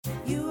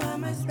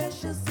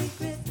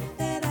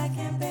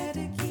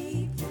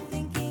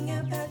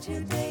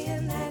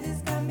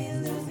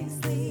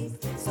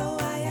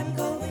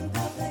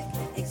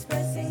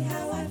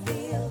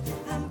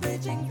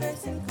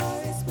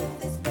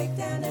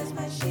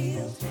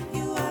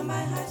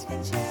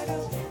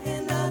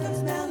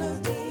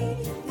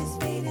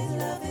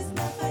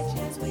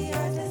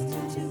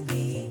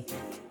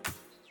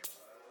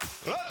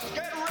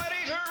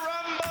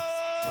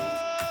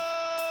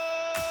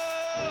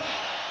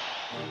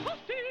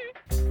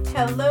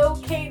Hello,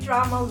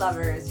 K-drama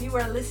lovers. You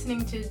are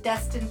listening to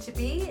Destined to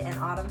Be in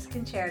Autumn's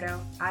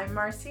Concerto. I'm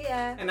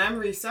Marcia. And I'm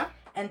Risa.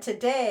 And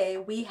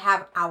today we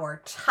have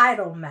our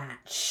title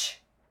match.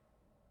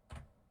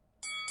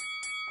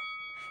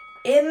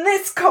 In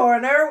this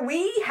corner,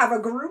 we have a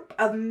group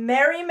of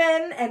merry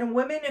men and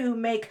women who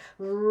make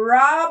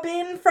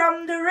Robin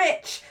from the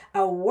Rich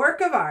a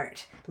work of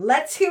art.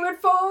 Let's hear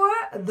it for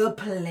the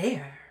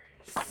players.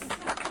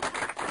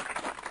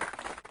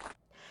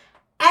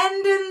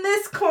 And in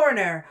this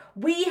corner,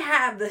 we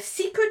have the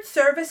Secret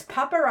Service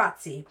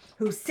paparazzi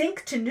who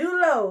sink to new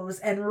lows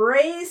and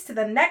raise to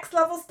the next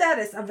level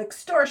status of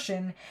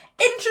extortion,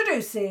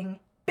 introducing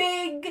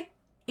Big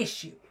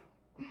Issue.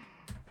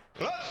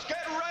 Let's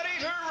get ready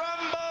to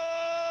rumble!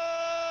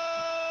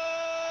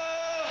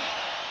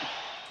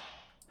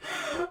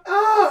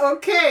 Oh,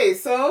 okay.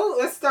 So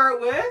let's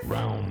start with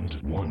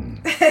Round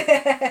 1.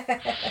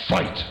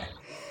 Fight!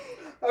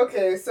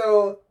 Okay,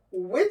 so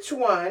which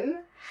one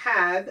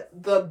had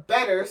the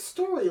better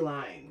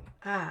storyline?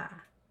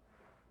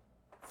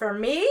 For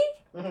me,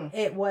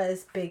 it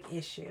was Big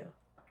Issue.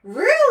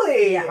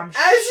 Really? Yeah,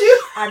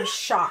 I'm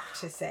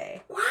shocked to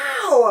say.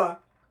 Wow!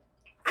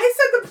 I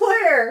said the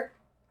player.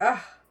 Ugh.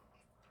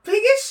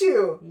 Big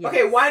Issue. Yes.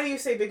 Okay, why do you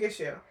say Big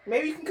Issue?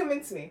 Maybe you can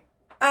convince me.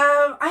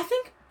 I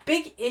think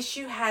Big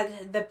Issue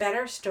had the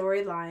better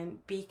storyline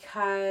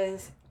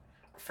because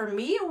for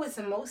me it was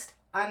the most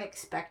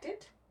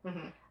unexpected.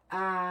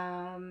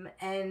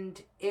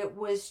 And it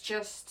was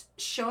just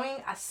showing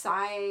a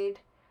side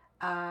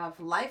of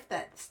life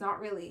that's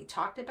not really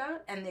talked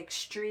about and the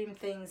extreme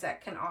things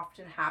that can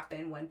often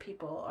happen when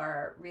people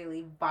are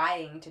really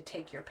vying to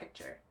take your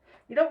picture.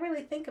 You don't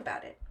really think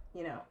about it,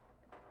 you know,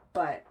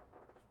 but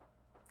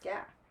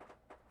yeah.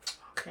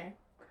 Okay.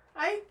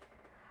 I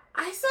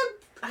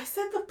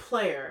said the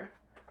player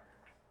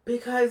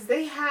because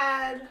they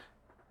had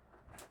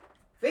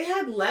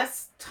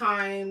less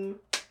time.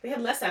 They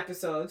had less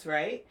episodes,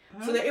 right?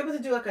 Mm-hmm. So they're able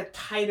to do like a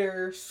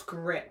tighter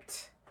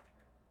script.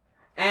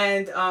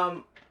 And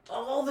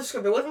all the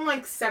script, it wasn't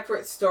like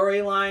separate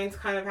storylines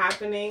kind of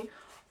happening.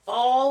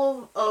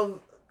 All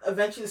of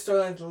eventually the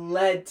storylines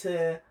led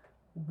to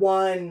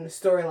one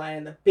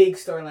storyline, the big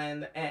storyline in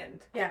the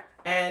end. Yeah.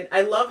 And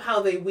I love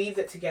how they weaved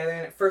it together.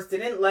 And at first they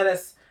didn't let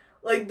us,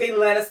 like, they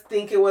let us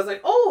think it was like,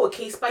 oh, a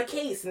case by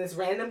case and it's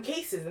random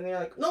cases. And they're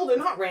like, no, they're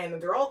not random.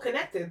 They're all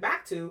connected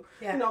back to,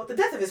 you know, the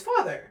death of his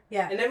father.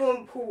 Yeah. And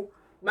everyone who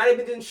might have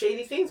been doing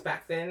shady things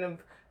back then.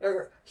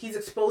 Or he's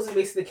exposing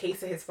basically the case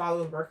that his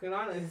father was working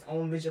on in his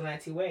own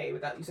vigilante way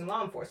without using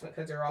law enforcement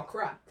because they're all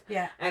corrupt.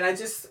 Yeah. And I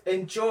just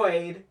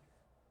enjoyed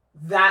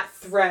that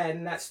thread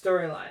and that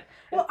storyline.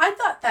 Well, I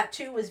thought that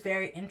too was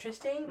very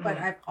interesting, but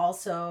I've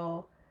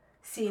also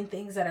seen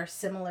things that are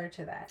similar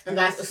to that. And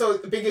so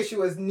the Big Issue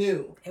was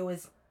new. It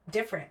was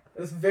different. It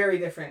was very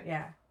different.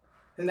 Yeah.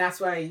 And that's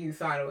why you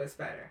thought it was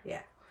better.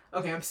 Yeah.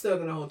 Okay, I'm still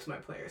gonna hold to my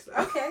players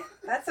though. Okay,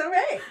 that's all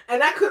right.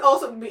 And that could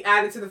also be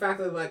added to the fact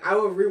that like I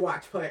will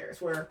rewatch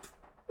players where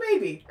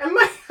maybe I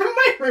might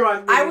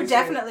rewatch. I would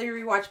definitely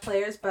rewatch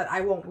players, but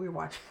I won't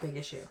rewatch Big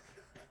Issue.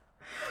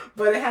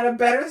 But it had a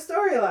better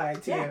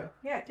storyline to you.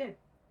 Yeah, it did.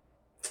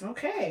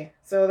 Okay,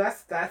 so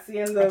that's the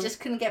end of. I just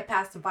couldn't get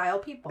past the vile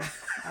people.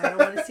 I don't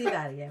want to see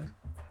that again.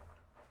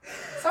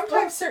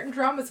 Sometimes certain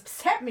dramas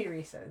upset me,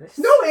 Risa.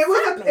 No,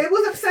 it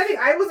was upsetting.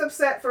 I was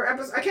upset for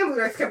episode. I can't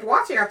believe I kept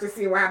watching after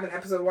seeing what happened in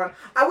episode 1.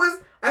 I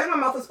think my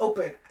mouth was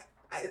open.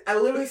 I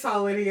literally saw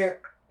a lady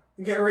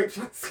get raped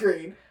on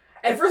screen.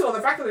 And first of all,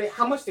 the fact that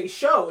how much they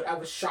showed, I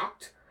was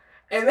shocked.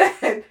 And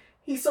then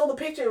he sold the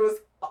picture. It was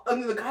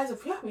under the guise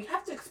of, yeah, we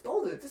have to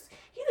expose it.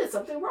 He did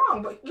something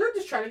wrong, but you're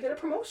just trying to get a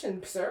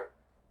promotion, sir.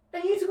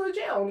 And you need to go to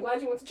jail. I'm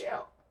glad you went to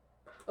jail.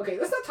 Okay,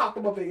 let's not talk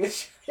about Big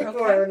Issue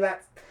anymore in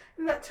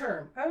that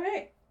term. All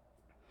right.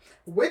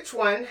 Which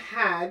one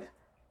had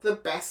the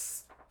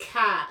best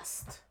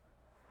cast?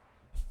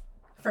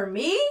 For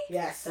me?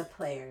 Yes. The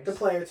players. The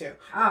player too.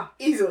 Oh.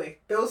 Easily.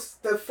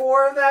 The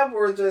 4 of them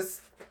were just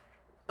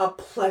a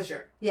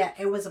pleasure. Yeah,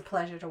 it was a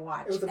pleasure to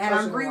watch. It was a and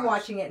pleasure I'm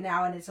rewatching it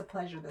now and it's a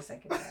pleasure the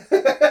second time.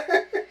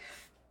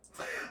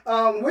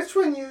 Which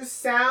one used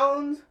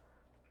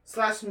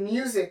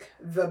sound/music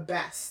the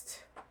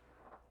best?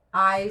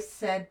 I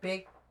said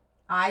big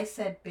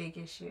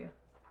issue.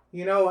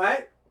 You know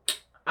what?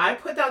 I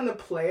put down the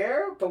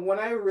player, but when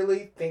I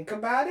really think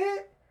about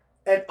it,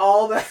 and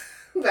all that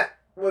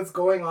was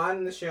going on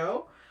in the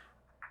show,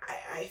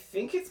 I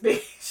think it's Big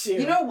Issue.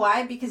 You know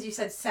why? Because you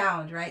said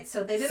sound, right?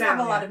 So they didn't have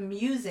a lot of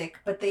music,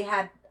 but they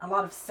had a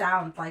lot of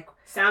sound, like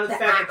sound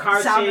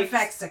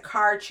effects, the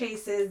car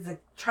chases, the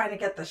trying to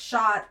get the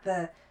shot,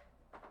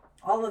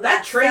 all of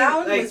that train,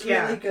 sound was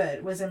really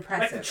good. Was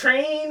impressive. Like the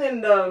train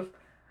and the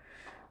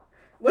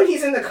when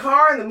he's in the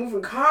car and the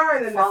moving car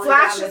and then falling the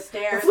flashes, down the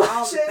stairs,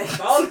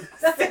 all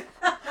the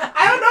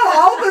I don't know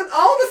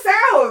all the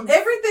sounds.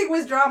 Everything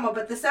was drama,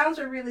 but the sounds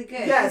were really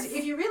good. Yes.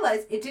 If you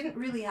realize, it didn't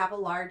really have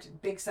a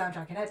big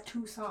soundtrack. It had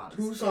 2 songs.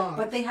 2 songs.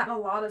 But they had a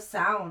lot of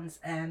sounds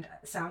and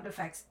sound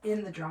effects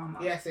in the drama.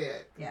 Yes, they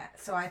did. Yeah,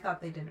 so I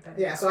thought they did a better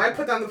Yeah, job. so I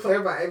put down the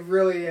player, but I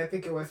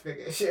think it was Big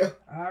Issue.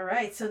 All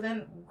right, so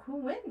then who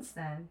wins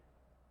then?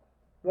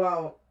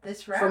 Well,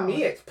 This round. for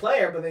me it's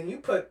player, but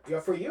then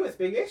for you it's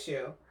Big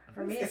Issue.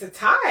 For me, it's a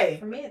tie.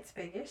 For me, it's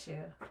Big Issue.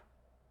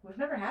 We've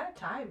never had a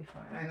tie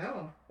before. I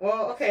know.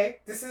 Well, okay,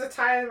 this is a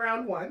tie in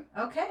round 1.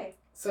 Okay.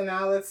 So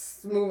now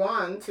let's move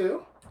on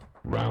to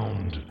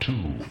Round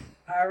 2.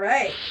 All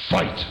right.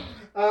 Fight.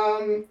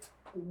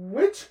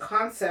 which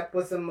concept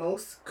was the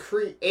most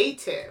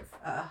creative?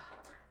 Uh,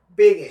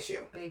 Big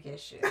Issue. Big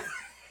Issue.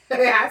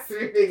 It has to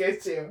be Big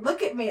Issue.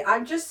 Look at me.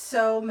 I'm just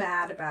so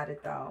mad about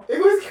it, though. It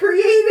was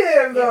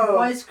creative, though. It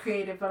was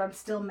creative, but I'm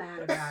still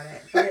mad about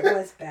it. But it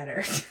was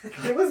better.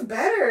 It was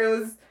better. It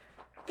was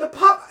the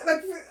pop,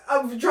 like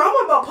a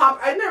drama about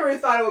pop. I never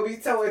thought it would be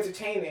so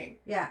entertaining.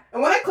 Yeah.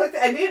 And when I clicked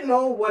it, I didn't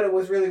know what it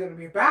was really going to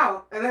be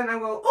about. And then I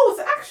go, oh,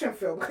 it's an action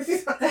film because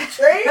he's on the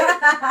train.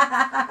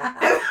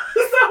 And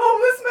it's a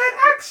homeless man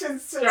action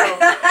show.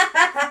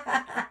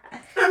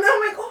 And then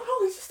I'm like, oh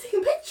no, he's just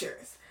taking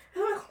pictures.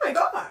 And I'm like, oh my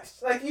gosh,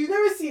 like you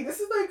never see. This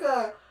is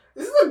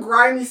a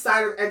grimy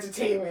side of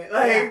entertainment.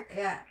 Like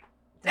yeah.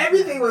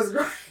 everything was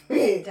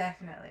grimy.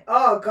 Definitely.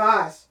 Oh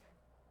gosh,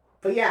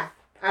 but yeah,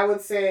 I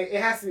would say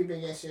it has to be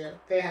Big Issue.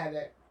 They had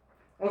it.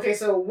 Okay,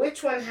 so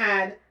which one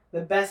had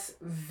the best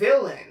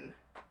villain?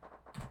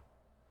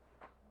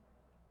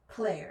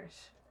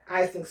 Players.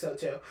 I think so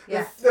too.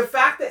 Yeah. The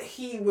fact that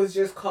he was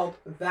just called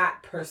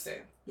that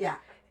person. Yeah.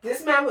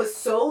 This man was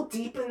so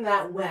deep in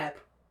that web.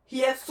 He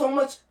had so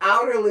much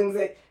outerlings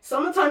that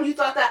sometimes you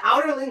thought that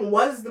outerling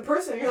was the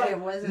person. You're like, it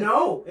wasn't.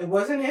 no, it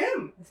wasn't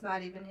him. It's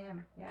not even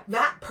him. Yeah.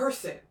 That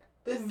person.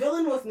 The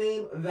villain was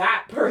named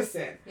that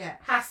person. Yeah.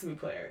 Has to be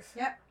players.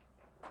 Yep.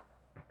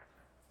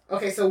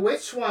 Okay, so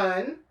which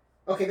one...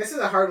 Okay, this is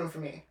a hard one for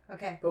me.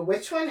 Okay. But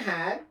which one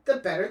had the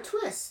better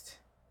twist?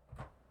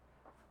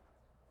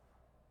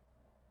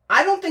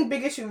 I don't think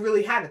Big Issue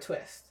really had a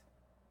twist.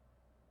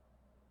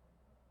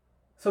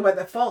 So by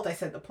default, I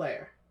said the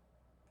player.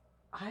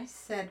 I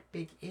said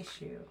Big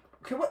Issue.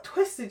 Okay, what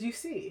twist did you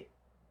see?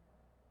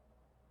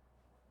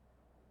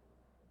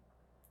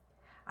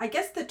 I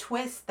guess the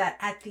twist that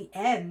at the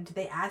end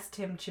they asked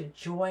him to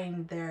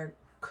join their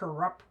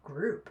corrupt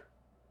group.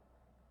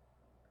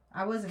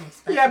 I wasn't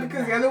expecting Yeah,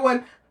 because the other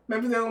one,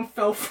 remember the other one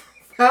fell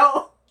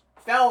and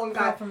Fell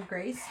got from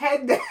grace.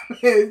 head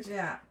damage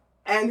Yeah.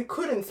 and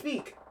couldn't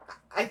speak.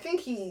 I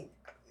think it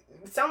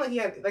sounded like he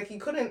had, like he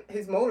couldn't,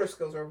 his motor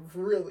skills were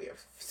really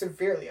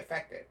severely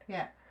affected.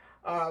 Yeah.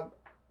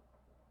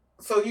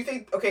 So you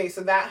think, okay,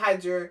 so that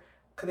had your,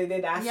 because they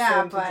did ask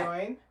him to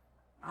join?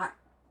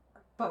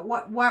 But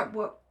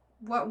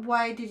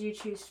why did you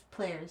choose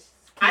players?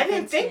 I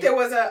did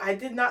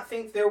not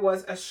think there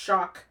was a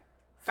shock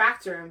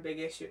factor in Big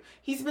Issue.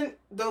 He's been,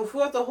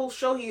 throughout the whole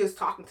show, he was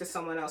talking to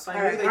someone else. So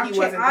I knew that he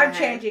wasn't I'm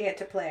changing it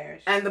to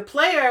players. And the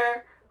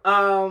player,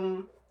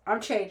 I'm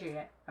changing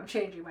it. I'm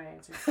changing my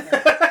answer.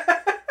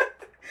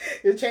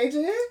 You're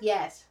changing it?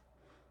 Yes.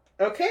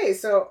 Okay,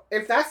 so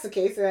if that's the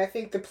case, then I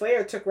think the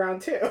player took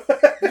round 2.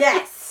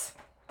 Yes.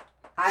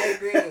 I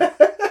agree.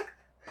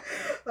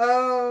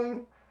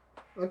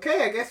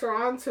 Okay, I guess we're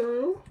on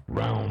to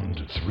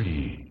Round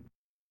 3.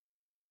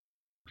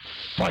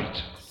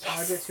 Fight.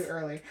 I did too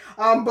early.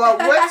 But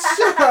what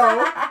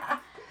show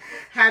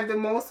had the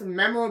most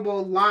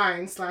memorable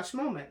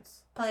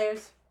line/moments?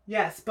 Players.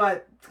 Yes,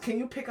 but can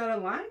you pick out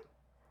a line?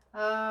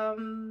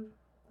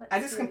 I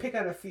just can pick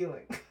out a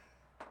feeling.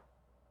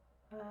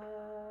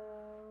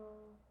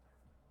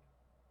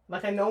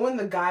 Like, I know when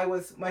the guy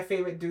my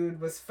favorite dude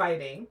was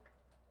fighting,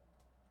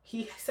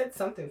 he said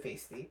something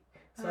feisty.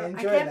 So I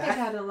enjoyed that. I can't pick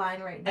out a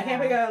line right now. I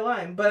can't pick out a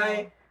line,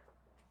 but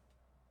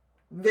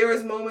there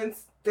was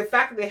moments, the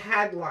fact that they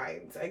had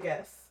lines, I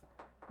guess.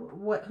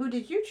 Who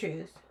did you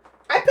choose?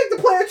 I picked the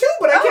player too,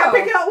 but I can't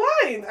pick out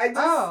lines.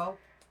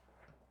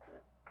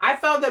 I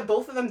felt that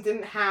both of them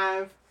didn't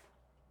have,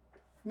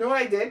 you know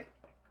what I did?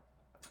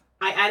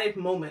 I added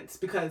moments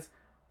because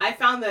I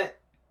found that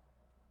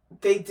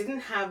they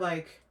didn't have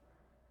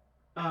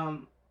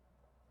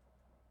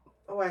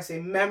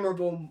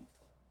memorable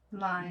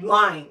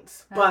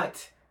lines,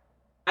 but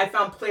I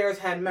found players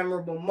had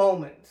memorable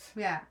moments.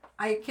 Yeah,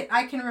 I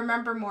can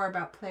remember more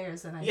about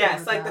players than I do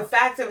like about... the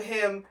fact of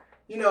him,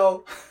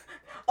 oh,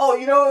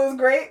 it was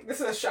great. This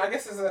is a shock. I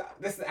guess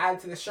this is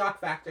added to the shock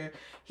factor.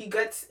 He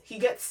gets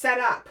set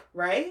up,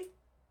 right?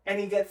 And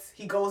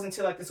he goes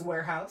into this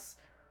warehouse.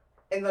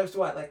 And there's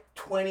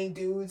 20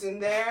 dudes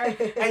in there.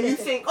 And you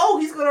think, oh,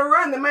 he's going to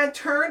run. The man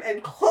turned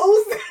and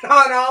closed it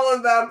on all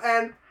of them.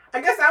 And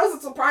I guess that was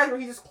a surprise where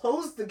he just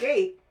closed the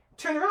gate,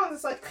 turned around, and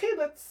it's like, okay,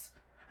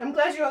 I'm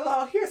glad you're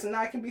all here, so now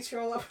I can beat you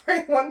all up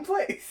right in one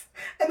place.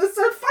 And then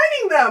start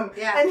fighting them.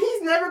 Yeah. And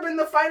he's never been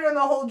the fighter in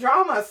the whole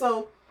drama.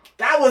 So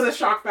that was a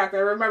shock factor,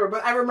 I remember.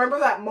 But I remember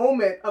that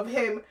moment of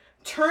him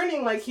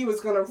turning like he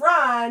was going to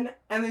run.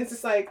 And then it's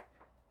just like,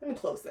 let me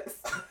close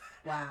this.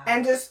 Wow.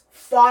 And just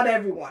fought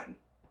everyone.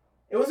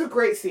 It was a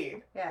great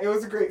scene. Yeah. It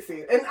was a great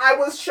scene. And I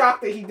was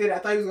shocked that he did. I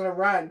thought he was going to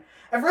run.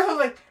 At first I was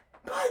like,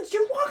 Buds,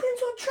 you're walking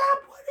into a trap.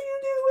 What are you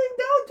doing?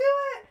 Don't do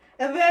it.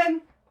 And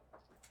then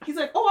he's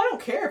like, oh, I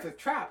don't care if it's a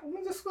trap.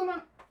 I'm just going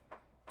to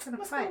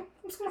fight.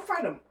 I'm just going to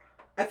fight him.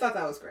 I thought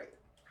that was great.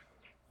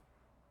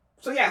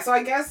 So yeah, so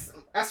I guess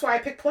that's why I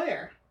picked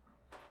player.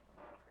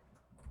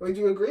 Would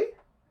you agree?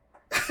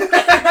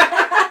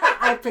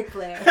 I picked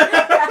player.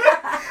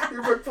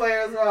 You picked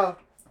player as well.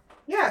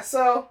 Yeah,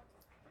 so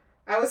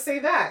I would say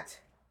that.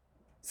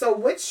 So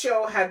which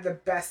show had the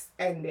best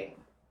ending?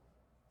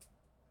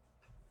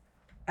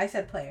 I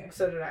said players.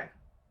 So did I.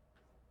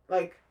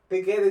 Like,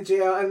 they get to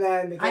jail and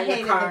then they I get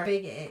in the car.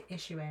 hated the big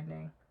issue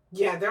ending.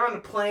 Yeah, they're on a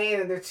plane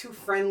and they're too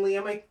friendly.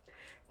 I'm like,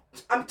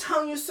 I'm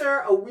telling you,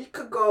 sir, a week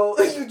ago,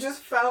 you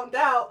just found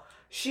out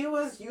she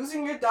was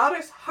using your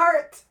daughter's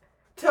heart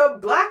to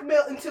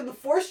blackmail and to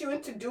force you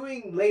into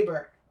doing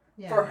labor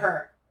for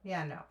her.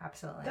 Yeah, no,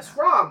 absolutely. That's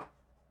not. wrong.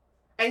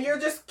 And you're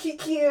just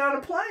kikiing on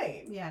a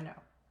plane. Yeah, no.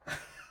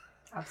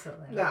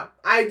 Absolutely not. No,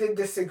 I did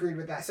disagree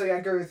with that. So yeah, I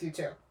agree with you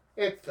too.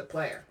 It's the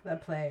player. The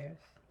players.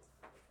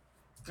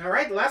 All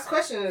right, the last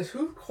question is,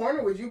 whose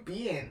corner would you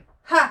be in?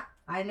 Ha!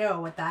 I know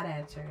what that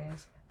answer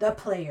is. The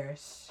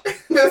players.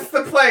 It's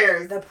the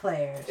players. The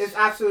players. It's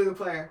absolutely the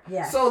player.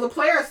 Yeah. So the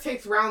players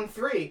takes round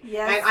 3.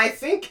 Yes. And I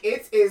think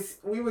it is,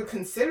 we would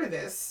consider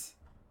this,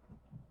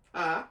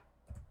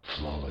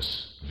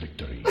 Flawless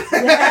victory. for this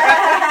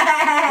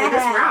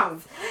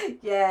round.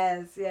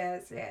 Yes.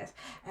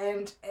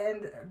 And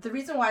the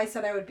reason why I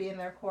said I would be in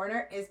their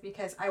corner is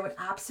because I would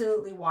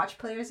absolutely watch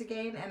Players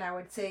again, and I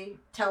would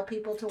tell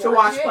people to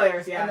watch it,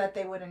 Players, yeah. and that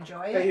they would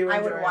enjoy That it. you would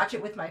I would enjoy watch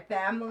it with my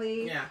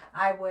family. Yeah.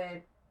 I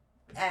would,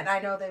 and I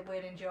know they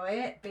would enjoy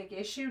it. Big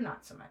issue,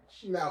 not so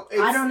much. No.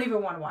 I don't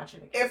even want to watch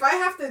it again. If I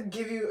have to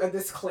give you a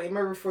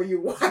disclaimer before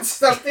you watch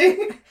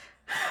something,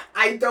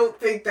 I don't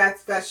think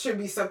that should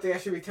be something I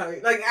should be telling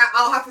you. Like,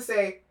 I'll have to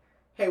say,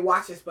 hey,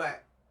 watch this,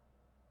 but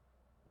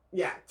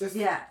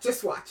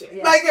just watch it.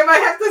 Yeah. Like, if I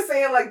have to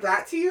say it like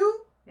that to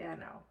you, Yeah,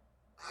 no.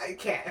 I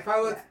can't. If I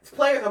was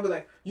players, I'll be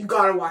like, you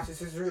gotta watch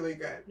this. It's really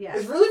good. Yeah.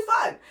 It's really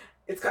fun.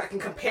 I can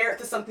compare it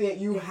to something that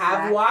you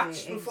have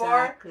watched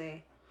before.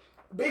 Exactly.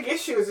 Big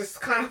issue is just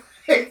kind of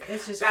like,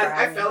 It's just that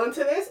I grimy. fell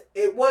into this.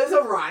 It was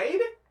a ride,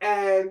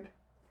 and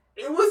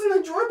it was an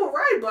enjoyable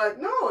ride, but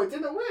no, it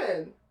didn't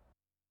win.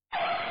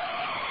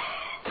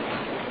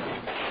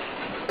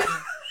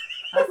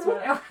 That's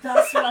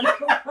what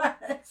it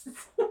was.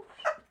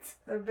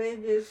 The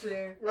big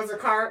issue. Was a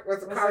car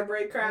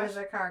brake crash? It was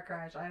a car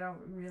crash. I don't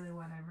really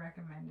want to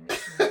recommend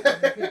it to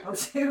other people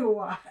to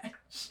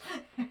watch.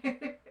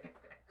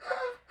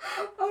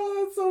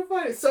 Oh, that's so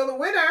funny. So the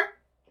winner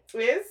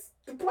is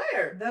the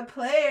player. The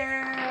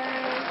player.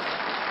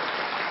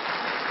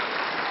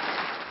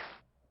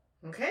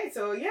 Okay,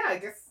 so yeah, I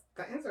guess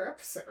that ends our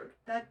episode.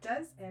 That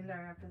does end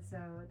our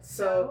episode.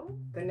 So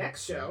the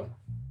next show,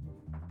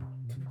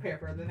 to prepare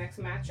for the next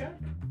matchup,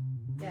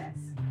 yes.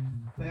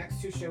 the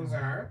next 2 shows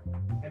are,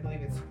 I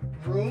believe it's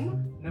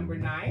Room number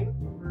 9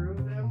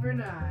 Room number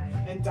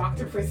 9. and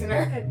Dr.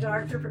 Prisoner. And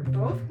Dr.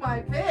 Both my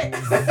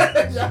picks.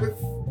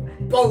 Yes,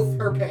 both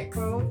her picks.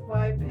 Both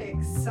my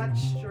picks. Such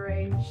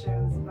strange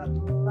shows, but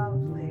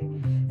lovely.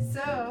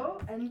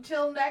 So,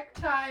 until next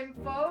time,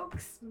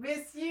 folks.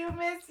 Miss you.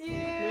 Miss you.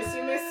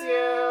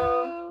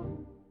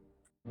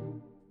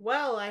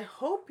 Well, I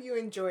hope you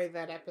enjoyed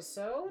that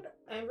episode.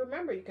 And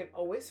remember, you can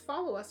always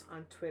follow us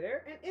on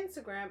Twitter and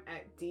Instagram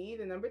at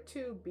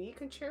D2B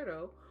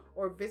Concerto,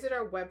 or visit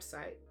our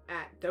website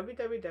at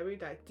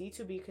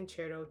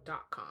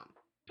www.d2bconcerto.com.